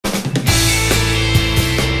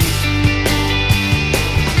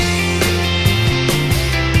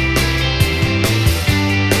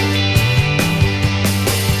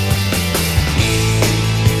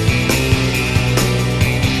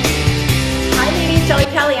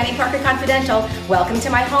Annie Parker Confidential. Welcome to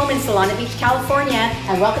my home in Solana Beach, California,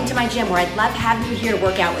 and welcome to my gym where I'd love having you here to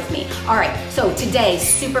work out with me. All right, so today,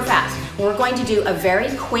 super fast, we're going to do a very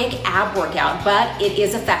quick ab workout, but it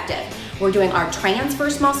is effective. We're doing our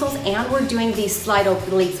transverse muscles and we're doing these slide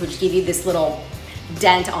obliques, which give you this little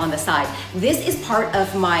dent on the side. This is part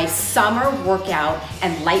of my summer workout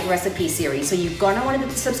and light recipe series. So you're gonna want to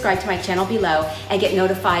subscribe to my channel below and get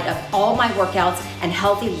notified of all my workouts and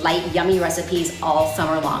healthy, light, yummy recipes all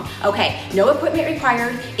summer long. Okay, no equipment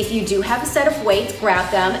required. If you do have a set of weights, grab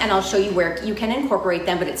them and I'll show you where you can incorporate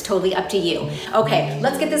them, but it's totally up to you. Okay,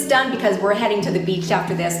 let's get this done because we're heading to the beach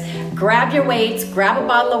after this. Grab your weights, grab a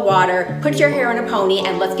bottle of water, put your hair in a pony,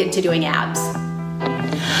 and let's get to doing abs.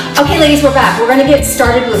 Okay ladies, we're back. We're gonna get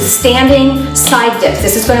started with standing side dips.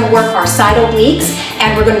 This is gonna work our side obliques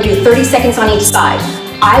and we're gonna do 30 seconds on each side.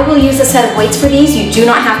 I will use a set of weights for these. You do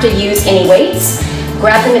not have to use any weights.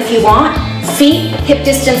 Grab them if you want. Feet hip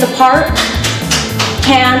distance apart,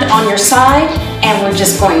 hand on your side, and we're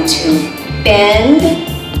just going to bend,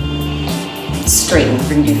 straighten. We're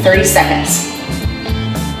gonna do 30 seconds.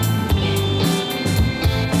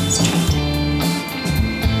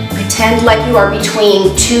 Pretend like you are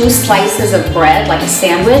between two slices of bread, like a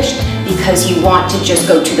sandwich, because you want to just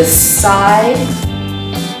go to the side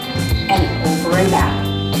and over and back.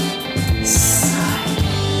 Side.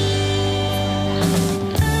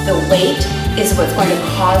 The weight is what's going to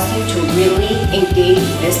cause you to really engage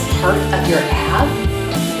this part of your ab.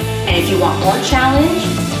 And if you want more challenge,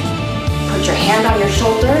 put your hand on your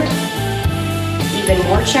shoulder. Even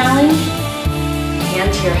more challenge,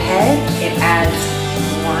 hand to your head. It adds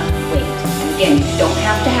more weight. And again, you don't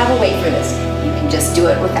have to have a weight for this. You can just do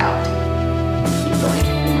it without. Keep going.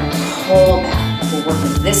 We're going to pull back. We'll work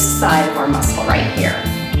with this side of our muscle right here.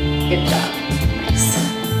 Good job. Nice.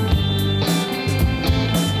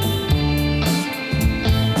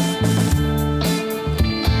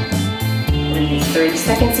 We're going to do 30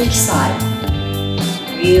 seconds each side.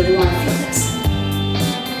 Really want to feel this.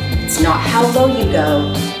 It's not how low you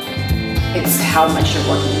go, it's how much you're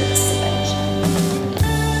working with this.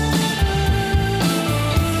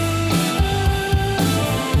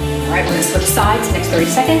 All right, we're gonna switch sides, next 30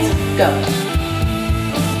 seconds, go.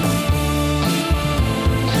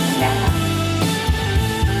 Back up.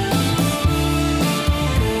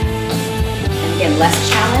 And again, less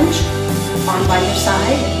challenge, arm by your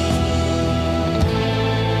side.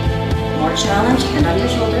 More challenge, hand on your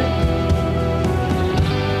shoulder.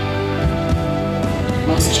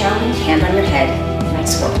 Most challenge, hand on your head.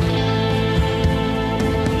 Nice work.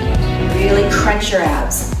 Really crunch your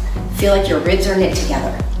abs. Feel like your ribs are knit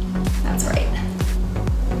together. That's right.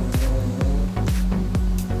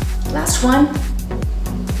 Last one.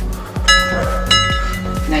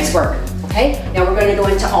 Nice work. Okay, now we're going to go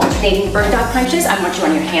into alternating bird dog crunches. I want you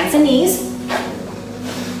on your hands and knees.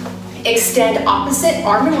 Extend opposite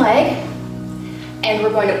arm and leg. And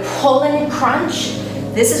we're going to pull in and crunch.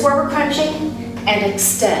 This is where we're crunching. And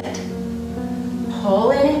extend.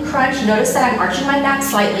 Pull in and crunch. Notice that I'm arching my back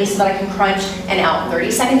slightly so that I can crunch and out.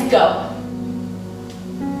 30 seconds, go.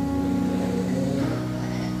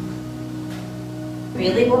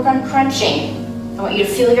 Really work on crunching. I want you to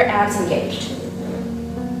feel your abs engaged.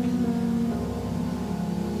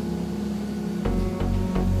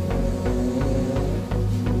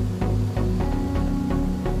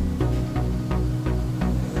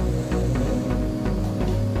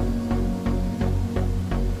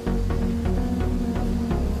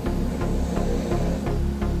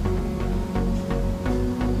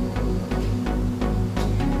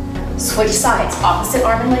 Switch sides, opposite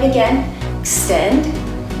arm and leg again. Extend.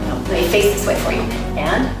 No, let me face this way for you.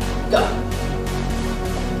 And go.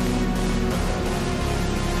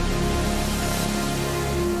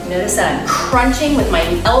 Notice that I'm crunching with my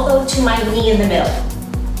elbow to my knee in the middle.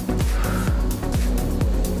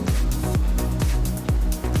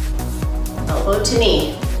 Elbow to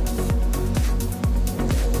knee.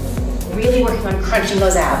 Really working on crunching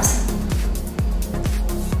those abs.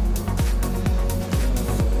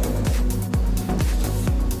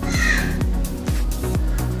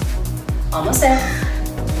 Almost there.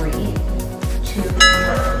 3, 2,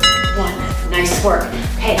 1. Nice work.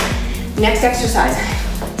 Okay, next exercise.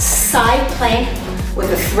 Side plank with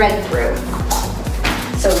a thread through.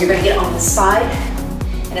 So you're gonna get on the side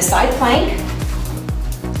in a side plank.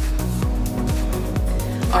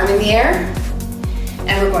 Arm in the air.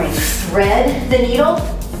 And we're going to thread the needle.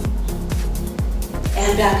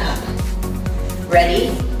 And back up.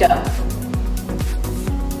 Ready, go.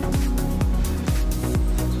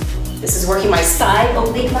 This is working my side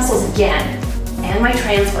oblique muscles again, and my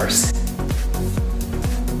transverse.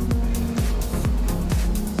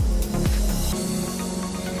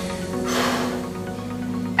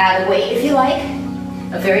 Add a weight if you like,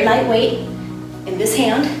 a very light weight in this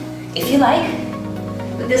hand if you like,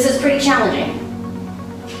 but this is pretty challenging.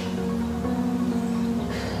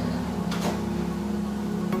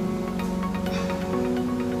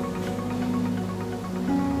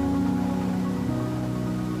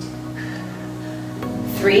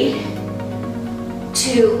 Three,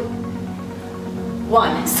 two,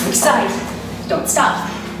 one. Switch sides. Don't stop.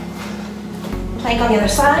 Plank on the other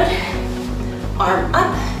side. Arm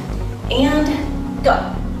up and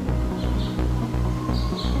go.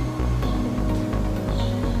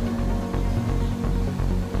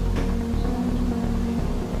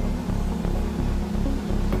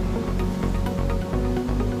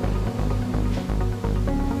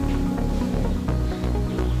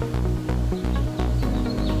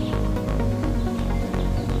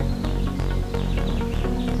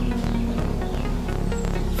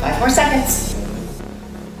 More seconds.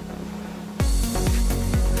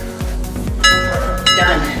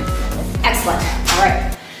 Done. Excellent. All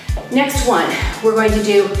right. Next one, we're going to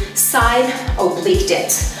do side oblique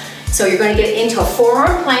dips. So you're going to get into a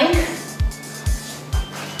forearm plank.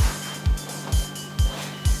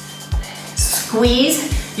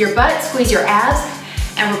 Squeeze your butt, squeeze your abs,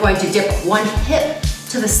 and we're going to dip one hip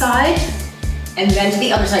to the side and then to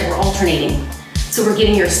the other side. We're alternating. So we're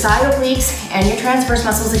getting your side obliques and your transverse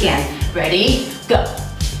muscles again. Ready, go.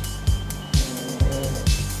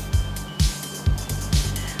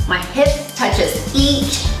 My hip touches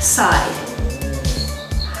each side.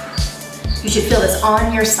 You should feel this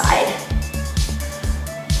on your side.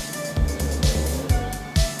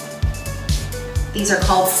 These are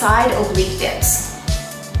called side oblique dips.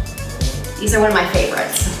 These are one of my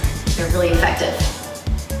favorites. They're really effective.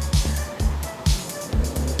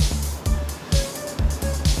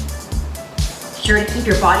 Be sure to keep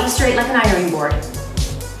your body straight like an ironing board.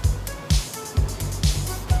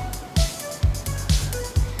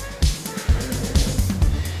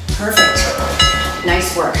 Perfect.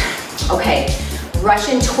 Nice work. Okay,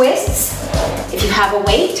 Russian twists. If you have a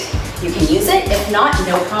weight, you can use it. If not,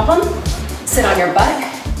 no problem. Sit on your butt.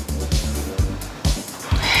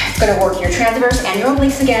 It's going to work your transverse and your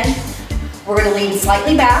obliques again. We're going to lean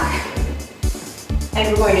slightly back, and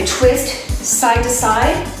we're going to twist side to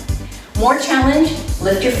side. More challenge,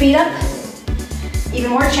 lift your feet up.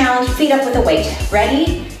 Even more challenge, feet up with a weight.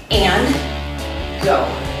 Ready, and go.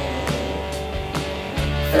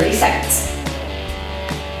 30 seconds.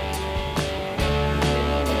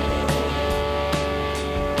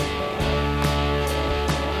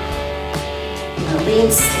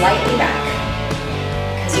 Lean slightly back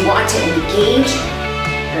because you want to engage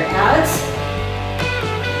your abs.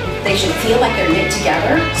 They should feel like they're knit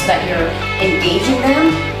together so that you're engaging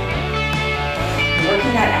them,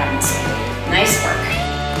 working that abs. Nice work.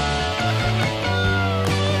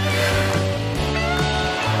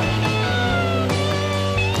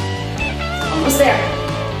 Almost there.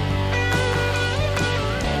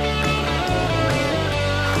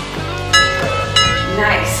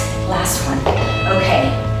 Nice. Last one. Okay,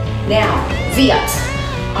 now V-ups.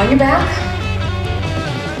 On your back,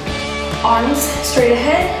 arms straight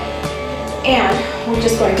ahead, and we're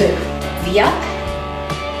just going to V-up,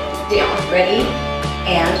 down. Ready,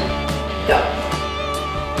 and go.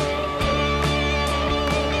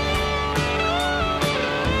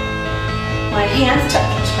 My hands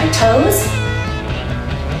touch my toes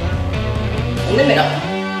in the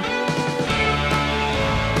middle.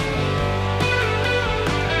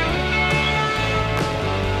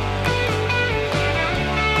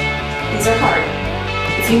 These are hard.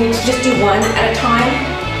 If you need to just do one at a time,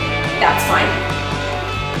 that's fine.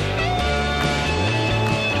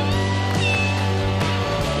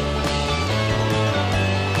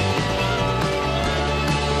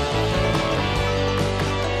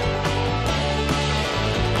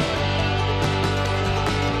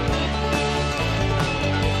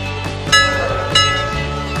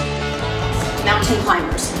 Mountain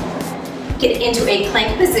climbers. Get into a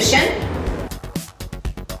plank position.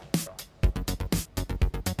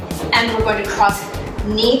 And we're going to cross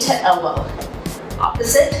knee to elbow.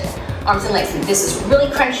 Opposite, arms and legs. And this is really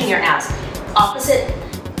crunching your abs. Opposite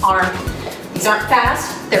arm. These aren't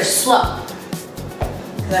fast, they're slow.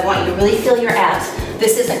 Because I want you to really feel your abs.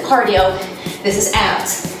 This isn't cardio, this is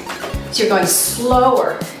abs. So you're going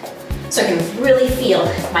slower so I can really feel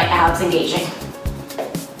my abs engaging.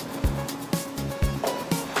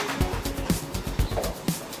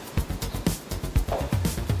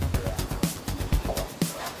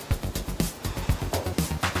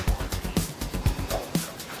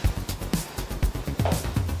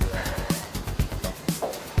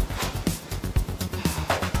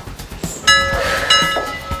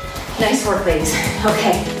 Nice work, ladies.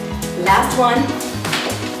 Okay, last one.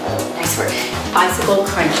 Nice work. Bicycle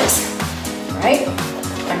crunches. All right,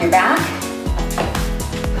 on your back.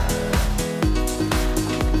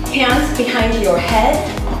 Hands behind your head.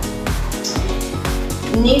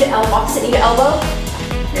 Knee to elbow, opposite knee to elbow.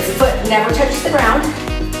 Your foot never touches the ground.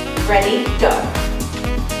 Ready, go.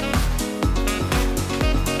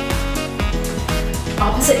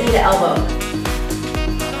 Opposite knee to elbow.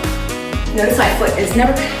 Notice my foot is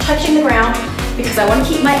never touching the ground because I want to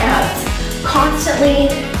keep my abs constantly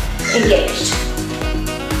engaged.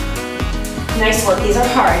 Nice work, these are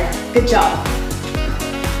hard. Good job.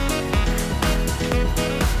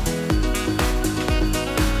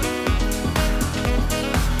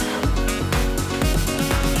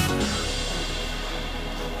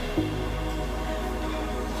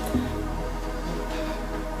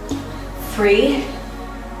 Three,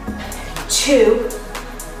 2,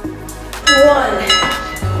 1.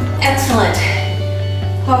 Excellent.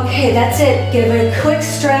 Okay, that's it. Give it a quick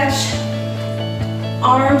stretch.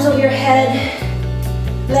 Arms over your head,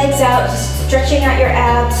 legs out, just stretching out your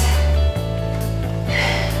abs.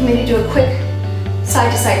 Maybe do a quick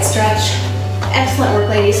side-to-side stretch. Excellent work,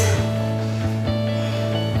 ladies.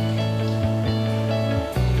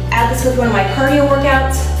 Add this with one of my cardio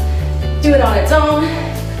workouts. Do it on its own,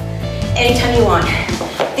 anytime you want.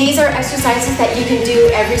 These are exercises that you can do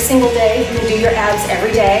every single day. You can do your abs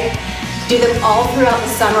every day. Do them all throughout the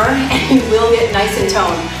summer and you will get nice and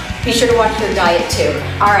toned. Be sure to watch your diet too.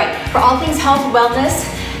 All right, for all things health, wellness,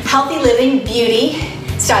 healthy living, beauty,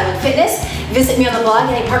 style and fitness, visit me on the blog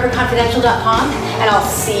at parkerconfidential.com and I'll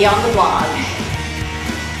see you on the blog.